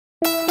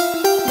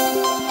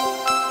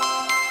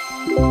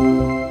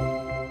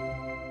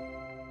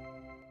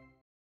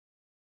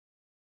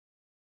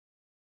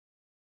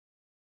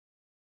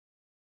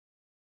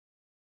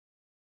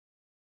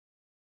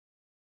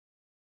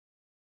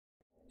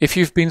If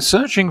you've been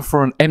searching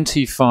for an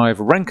MT5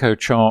 Renko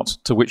chart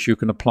to which you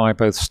can apply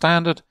both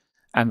standard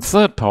and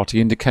third-party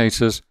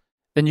indicators,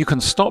 then you can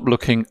stop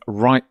looking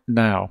right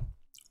now.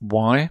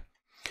 Why?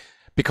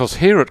 Because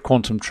here at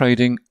Quantum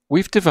Trading,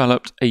 we've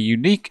developed a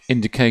unique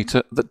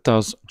indicator that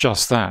does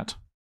just that.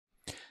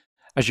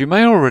 As you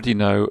may already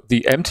know,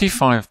 the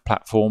MT5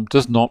 platform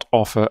does not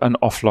offer an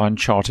offline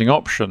charting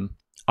option,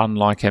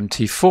 unlike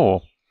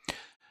MT4,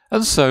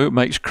 and so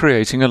makes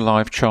creating a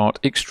live chart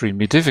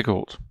extremely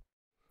difficult.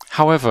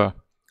 However,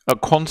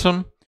 at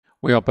Quantum,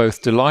 we are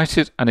both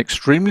delighted and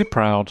extremely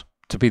proud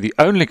to be the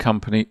only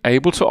company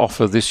able to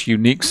offer this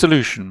unique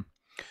solution,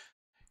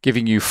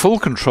 giving you full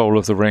control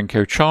of the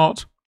Renko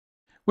chart,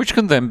 which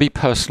can then be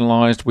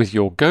personalized with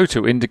your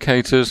go-to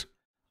indicators,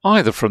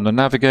 either from the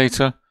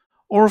Navigator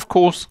or, of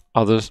course,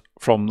 others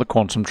from the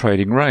Quantum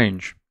Trading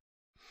range.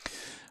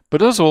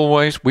 But as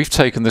always, we've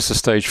taken this a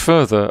stage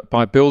further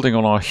by building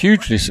on our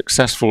hugely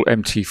successful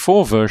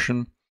MT4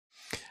 version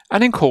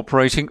and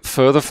incorporating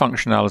further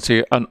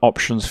functionality and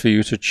options for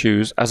you to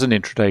choose as an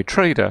intraday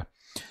trader.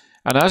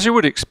 And as you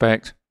would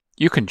expect,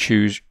 you can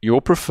choose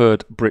your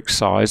preferred brick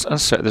size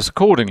and set this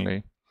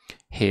accordingly.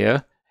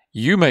 Here,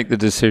 you make the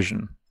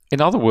decision.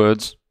 In other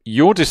words,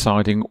 you're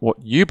deciding what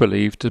you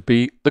believe to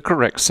be the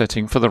correct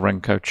setting for the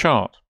Renko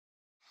chart.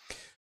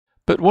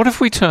 But what if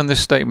we turn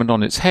this statement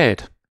on its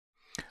head?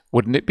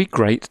 Wouldn't it be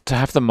great to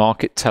have the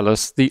market tell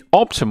us the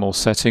optimal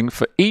setting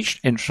for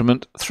each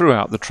instrument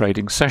throughout the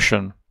trading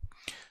session?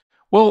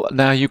 Well,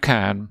 now you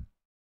can,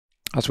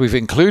 as we've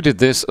included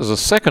this as a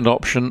second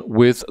option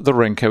with the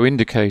Renko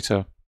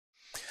indicator.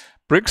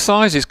 Brick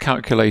size is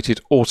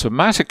calculated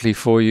automatically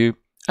for you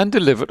and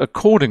delivered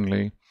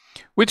accordingly,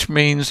 which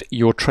means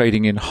you're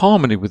trading in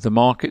harmony with the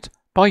market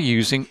by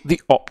using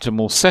the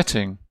optimal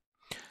setting.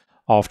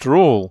 After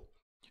all,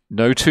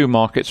 no two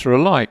markets are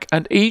alike,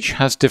 and each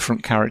has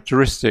different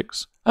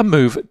characteristics and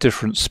move at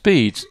different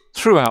speeds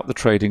throughout the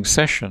trading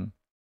session.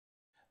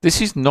 This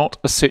is not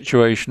a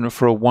situation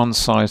for a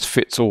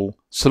one-size-fits-all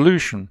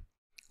solution.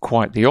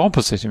 Quite the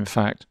opposite, in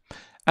fact,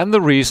 and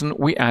the reason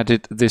we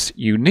added this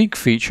unique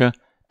feature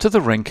to the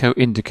Renko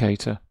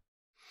indicator.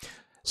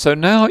 So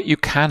now you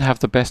can have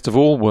the best of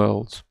all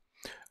worlds.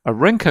 A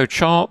Renko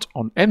chart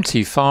on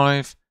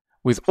MT5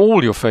 with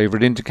all your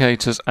favorite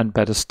indicators, and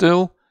better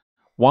still,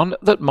 one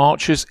that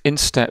marches in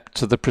step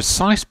to the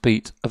precise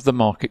beat of the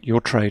market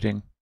you're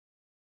trading.